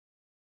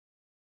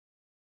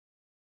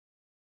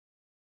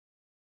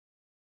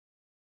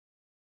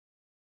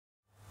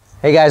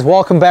Hey guys,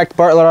 welcome back to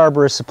Bartlett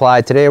Arborist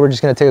Supply. Today we're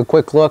just going to take a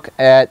quick look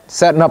at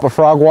setting up a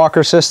Frog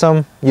Walker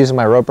system using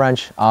my rope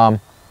wrench.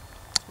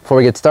 Before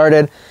we get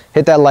started,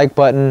 hit that like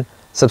button,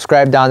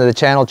 subscribe down to the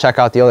channel, check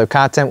out the other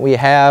content we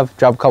have,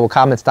 drop a couple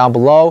comments down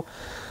below.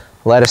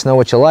 Let us know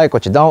what you like,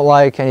 what you don't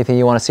like, anything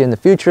you want to see in the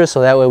future,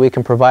 so that way we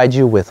can provide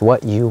you with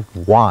what you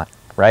want,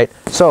 right?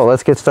 So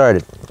let's get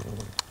started.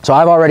 So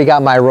I've already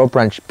got my rope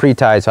wrench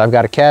pre-tied. So I've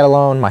got a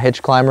Catalone, my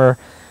hitch climber,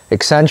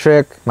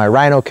 eccentric, my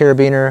Rhino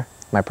carabiner,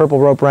 my purple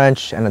rope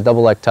wrench, and a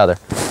double leg tether.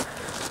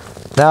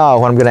 Now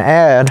what I'm going to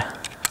add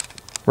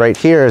right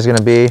here is going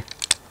to be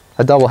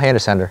a double hand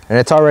ascender, and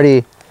it's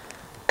already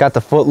got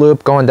the foot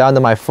loop going down to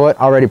my foot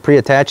already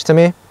pre-attached to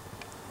me,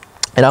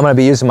 and I'm going to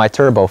be using my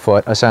turbo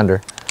foot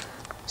ascender.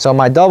 So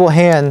my double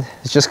hand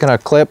is just going to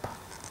clip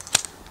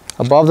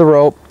above the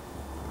rope.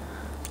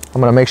 I'm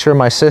going to make sure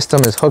my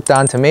system is hooked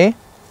onto me,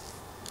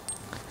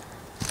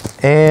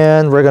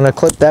 and we're going to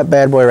clip that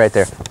bad boy right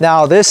there.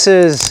 Now this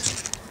is,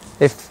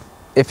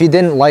 if you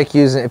didn't want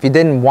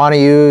to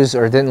use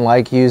or didn't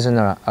like using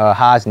a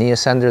Haas knee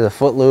ascender, the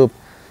foot loop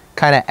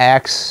kind of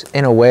acts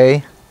in a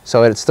way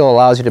so it still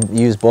allows you to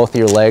use both of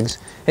your legs,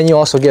 and you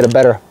also get a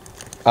better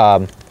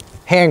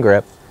hand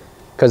grip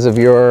because of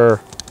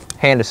your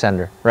hand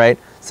ascender, right?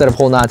 Instead of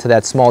holding on to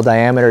that small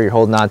diameter, you're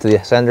holding on to the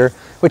ascender,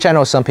 which I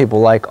know some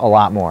people like a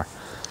lot more.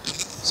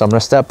 So I'm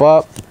going to step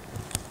up.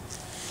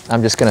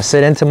 I'm just going to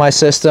sit into my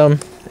system,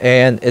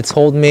 and it's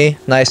holding me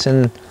nice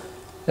and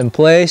in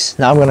place.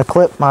 Now I'm going to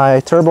clip my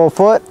turbo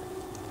foot.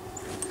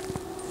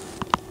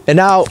 And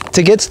now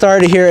to get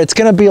started here, it's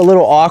going to be a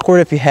little awkward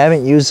if you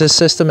haven't used this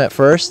system at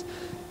first,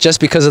 just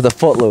because of the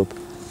foot loop.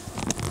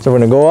 So we're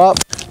going to go up,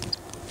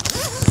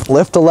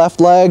 lift the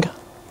left leg,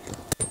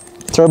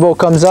 turbo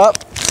comes up,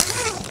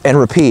 and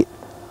repeat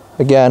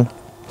again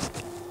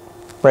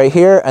right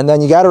here. And then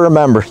you got to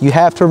remember, you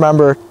have to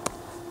remember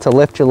to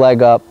lift your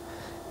leg up.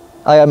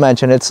 Like I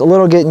mentioned, it's a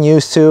little getting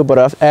used to, but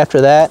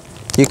after that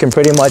you can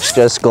pretty much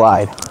just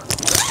glide.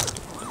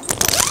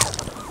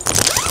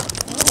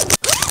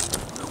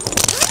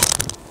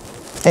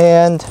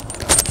 And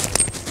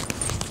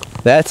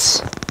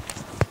that's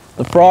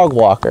the Frog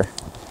Walker.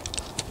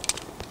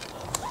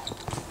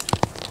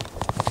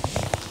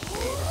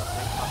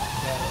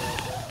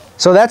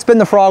 So that's been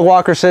the Frog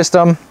Walker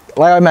system.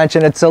 Like I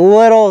mentioned, it's a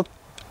little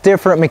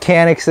different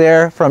mechanics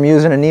there from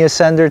using a knee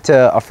ascender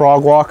to a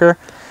Frog Walker.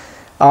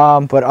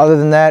 But other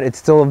than that, it's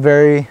still a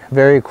very,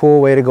 very cool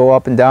way to go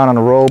up and down on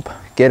a rope,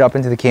 get up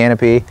into the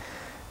canopy,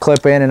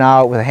 clip in and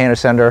out with a hand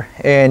ascender,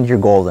 and you're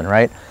golden,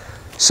 right?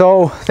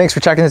 So thanks for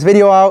checking this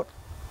video out.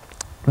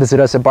 Visit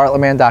us at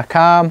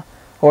bartlettman.com,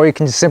 or you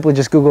can simply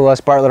just Google us,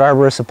 Bartlett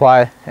Arborist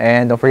Supply,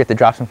 and don't forget to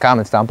drop some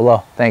comments down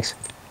below. Thanks.